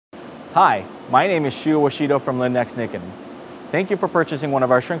Hi, my name is Shu Washido from Lyndex-Nikken. Thank you for purchasing one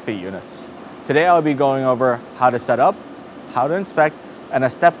of our shrink fit units. Today I'll be going over how to set up, how to inspect, and a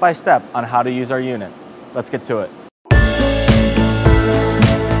step-by-step on how to use our unit. Let's get to it.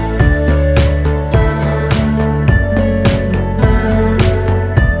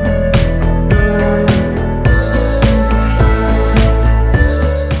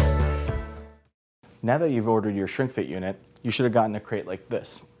 Now that you've ordered your shrink fit unit, you should have gotten a crate like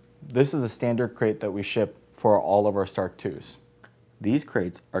this. This is a standard crate that we ship for all of our Start 2s. These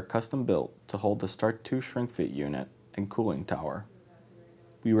crates are custom built to hold the Start 2 shrink fit unit and cooling tower.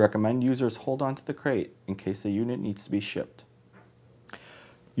 We recommend users hold on to the crate in case the unit needs to be shipped.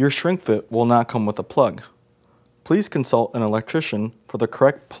 Your shrink fit will not come with a plug. Please consult an electrician for the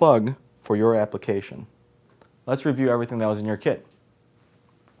correct plug for your application. Let's review everything that was in your kit.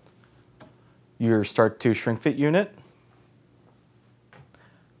 Your Start 2 shrink fit unit,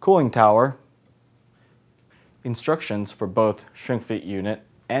 cooling tower, instructions for both shrink fit unit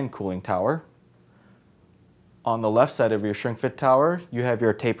and cooling tower. On the left side of your shrink fit tower, you have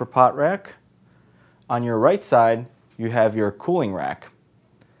your taper pot rack. On your right side, you have your cooling rack.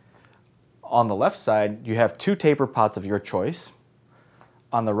 On the left side, you have 2 taper pots of your choice.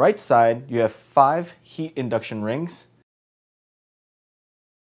 On the right side, you have 5 heat induction rings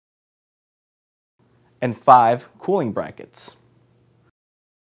and 5 cooling brackets.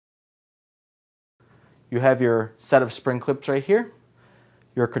 You have your set of spring clips right here,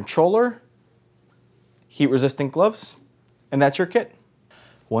 your controller, heat-resistant gloves, and that's your kit.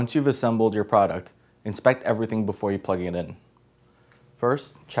 Once you've assembled your product, inspect everything before you plug it in.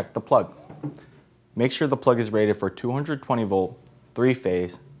 First, check the plug. Make sure the plug is rated for 220 volt,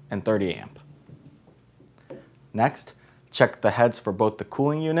 3-phase, and 30 amp. Next, check the heads for both the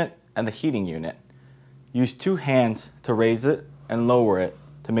cooling unit and the heating unit. Use 2 hands to raise it and lower it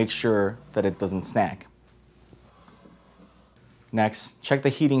to make sure that it doesn't snag. Next, check the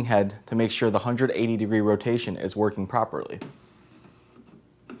heating head to make sure the 180-degree rotation is working properly.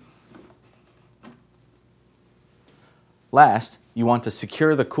 Last, you want to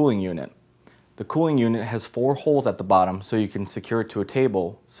secure the cooling unit. The cooling unit has 4 holes at the bottom so you can secure it to a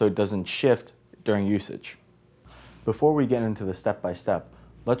table so it doesn't shift during usage. Before we get into the step-by-step,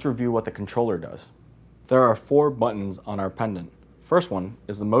 let's review what the controller does. There are 4 buttons on our pendant. First one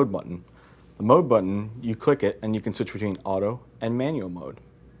is the mode button. The mode button, you click it and you can switch between auto and manual mode.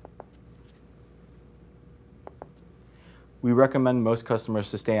 We recommend most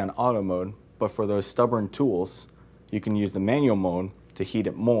customers to stay on auto mode, but for those stubborn tools, you can use the manual mode to heat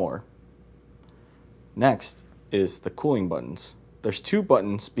it more. Next is the cooling buttons. There's 2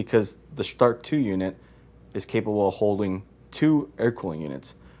 buttons because the Start 2 unit is capable of holding 2 air cooling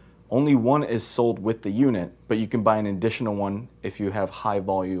units. Only one is sold with the unit, but you can buy an additional one if you have high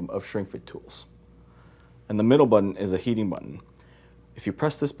volume of shrink fit tools. And the middle button is a heating button. If you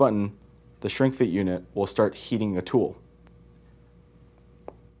press this button, the shrink fit unit will start heating a tool.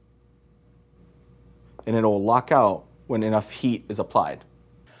 And it'll lock out when enough heat is applied.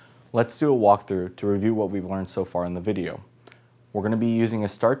 Let's do a walkthrough to review what we've learned so far in the video. We're going to be using a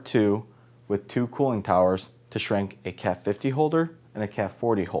Start 2 with 2 cooling towers to shrink a CAF 50 holder and a CAF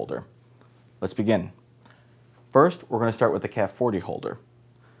 40 holder. Let's begin. First, we're going to start with the CAF 40 holder.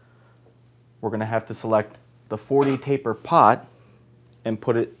 We're going to have to select the 40 taper pot and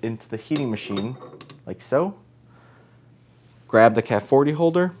put it into the heating machine like so. Grab the CAF 40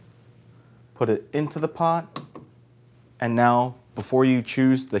 holder, put it into the pot, and now before you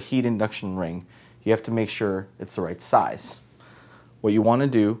choose the heat induction ring, you have to make sure it's the right size. What you want to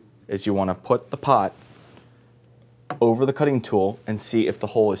do is you want to put the pot over the cutting tool and see if the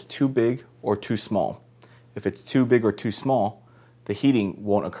hole is too big or too small. If it's too big or too small, the heating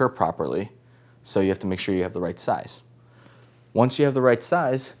won't occur properly, so you have to make sure you have the right size. Once you have the right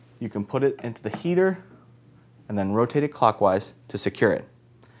size, you can put it into the heater and then rotate it clockwise to secure it.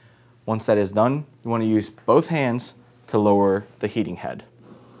 Once that is done, you want to use both hands to lower the heating head.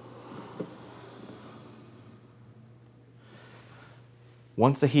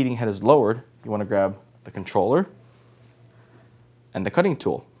 Once the heating head is lowered, you want to grab the controller and the cutting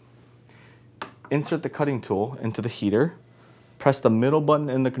tool. Insert the cutting tool into the heater, press the middle button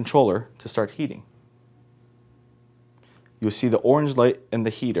in the controller to start heating. You'll see the orange light in the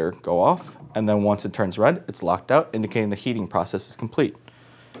heater go off, and then once it turns red, it's locked out, indicating the heating process is complete.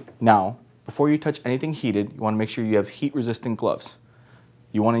 Now, before you touch anything heated, you want to make sure you have heat-resistant gloves.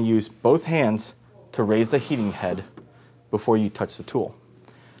 You want to use both hands to raise the heating head before you touch the tool.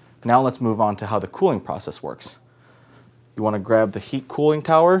 Now let's move on to how the cooling process works. You want to grab the heat cooling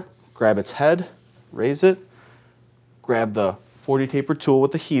tower, grab its head, raise it, grab the 40 taper tool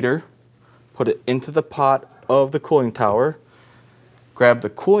with the heater, put it into the pot of the cooling tower, grab the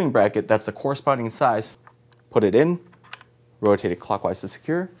cooling bracket that's the corresponding size, put it in, rotate it clockwise to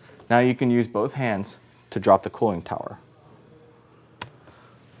secure. Now you can use both hands to drop the cooling tower.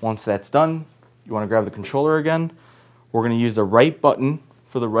 Once that's done, you want to grab the controller again. We're going to use the right button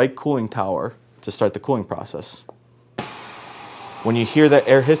for the right cooling tower to start the cooling process. When you hear that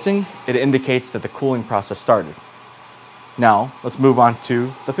air hissing, it indicates that the cooling process started. Now, let's move on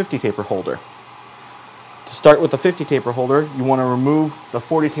to the 50 taper holder. To start with the 50 taper holder, you want to remove the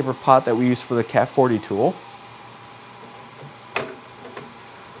 40 taper pot that we use for the Cat 40 tool.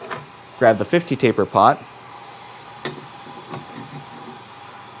 Grab the 50 taper pot,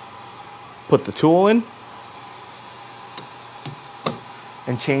 put the tool in,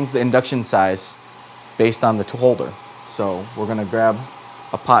 and change the induction size based on the tool holder. So we're going to grab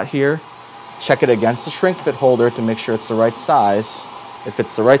a pot here, check it against the shrink fit holder to make sure it's the right size. If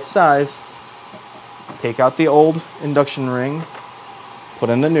it's the right size, take out the old induction ring, put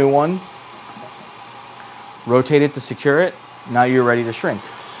in the new one, rotate it to secure it. Now you're ready to shrink.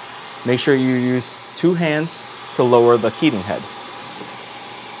 Make sure you use 2 hands to lower the heating head.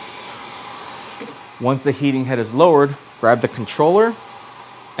 Once the heating head is lowered, grab the controller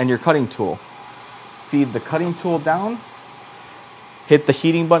and your cutting tool. Feed the cutting tool down, hit the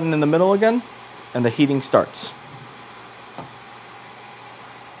heating button in the middle again, and the heating starts.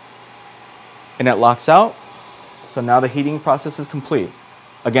 And it locks out, so now the heating process is complete.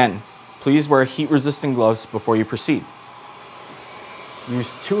 Again, please wear heat-resistant gloves before you proceed.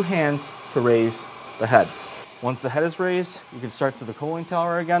 Use 2 hands to raise the head. Once the head is raised, you can start to the cooling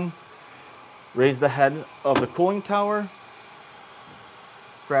tower again. Raise the head of the cooling tower,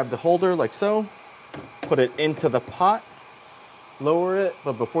 grab the holder like so, put it into the pot, lower it,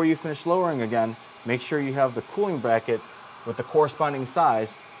 but before you finish lowering again, make sure you have the cooling bracket with the corresponding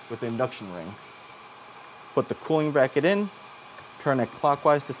size with the induction ring. Put the cooling bracket in, turn it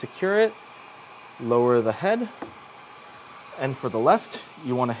clockwise to secure it, lower the head, and for the left,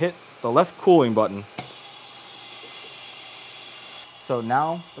 you want to hit the left cooling button. So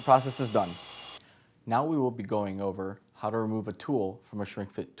now the process is done. Now we will be going over how to remove a tool from a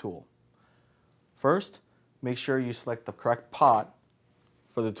shrink fit tool. First, make sure you select the correct pot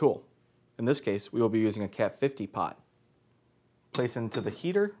for the tool. In this case, we will be using a Cat 50 pot. Place it into the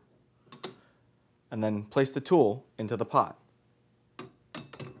heater, and then place the tool into the pot.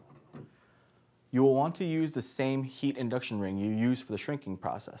 You will want to use the same heat induction ring you use for the shrinking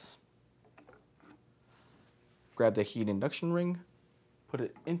process. Grab the heat induction ring, put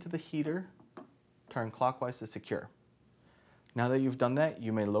it into the heater, turn clockwise to secure. Now that you've done that,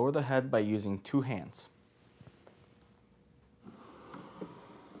 you may lower the head by using 2 hands.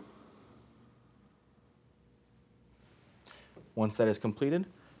 Once that is completed,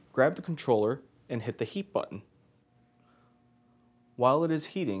 grab the controller and hit the heat button. While it is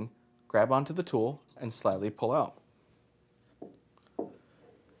heating, grab onto the tool and slightly pull out.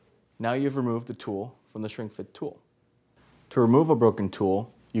 Now you've removed the tool from the shrink fit tool. To remove a broken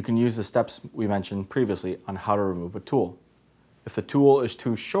tool, you can use the steps we mentioned previously on how to remove a tool. If the tool is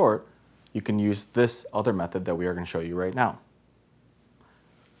too short, you can use this other method that we are going to show you right now.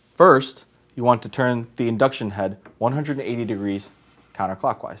 First, you want to turn the induction head 180 degrees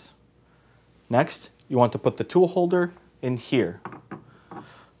counterclockwise. Next, you want to put the tool holder in here.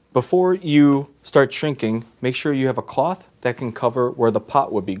 Before you start shrinking, make sure you have a cloth that can cover where the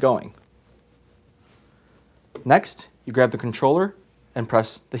pot would be going. Next, you grab the controller and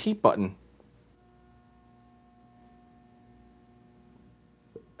press the heat button.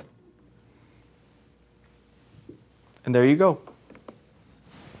 And there you go.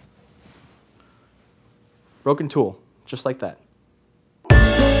 Broken tool, just like that.